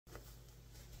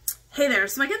Hey there,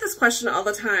 so I get this question all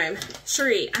the time.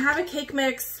 Cherie, I have a cake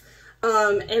mix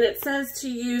and it says to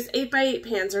use 8x8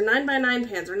 pans or 9x9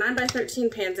 pans or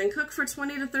 9x13 pans and cook for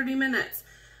 20 to 30 minutes.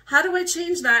 How do I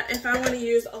change that if I want to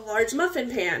use a large muffin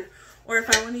pan, or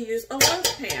if I want to use a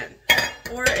loaf pan,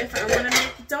 or if I want to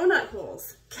make donut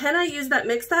holes? Can I use that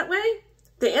mix that way?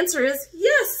 The answer is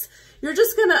yes. You're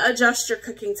just going to adjust your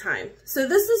cooking time. So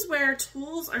this is where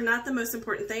tools are not the most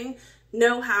important thing.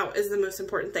 Know-how is the most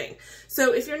important thing.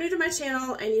 So if you're new to my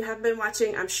channel and you have been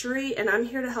watching, I'm Cherie, and I'm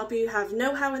here to help you have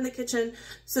know-how in the kitchen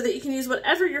so that you can use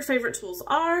whatever your favorite tools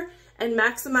are and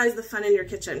maximize the fun in your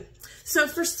kitchen. So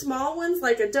for small ones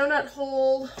like a donut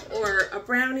hole or a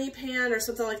brownie pan or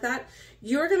something like that,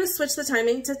 you're going to switch the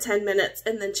timing to 10 minutes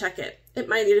and then check it. It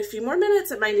might need a few more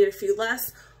minutes, it might need a few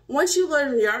less. Once you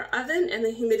learn your oven and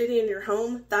the humidity in your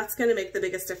home, that's going to make the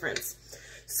biggest difference.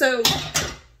 So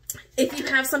if you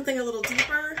have something a little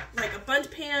deeper, like a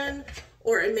bundt pan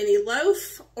or a mini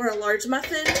loaf or a large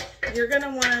muffin, you're going to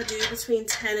want to do between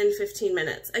 10 and 15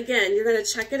 minutes. Again, you're going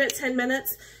to check it at 10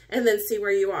 minutes and then see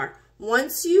where you are.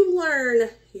 Once you learn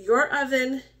your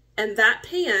oven and that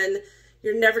pan,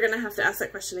 you're never going to have to ask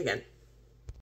that question again.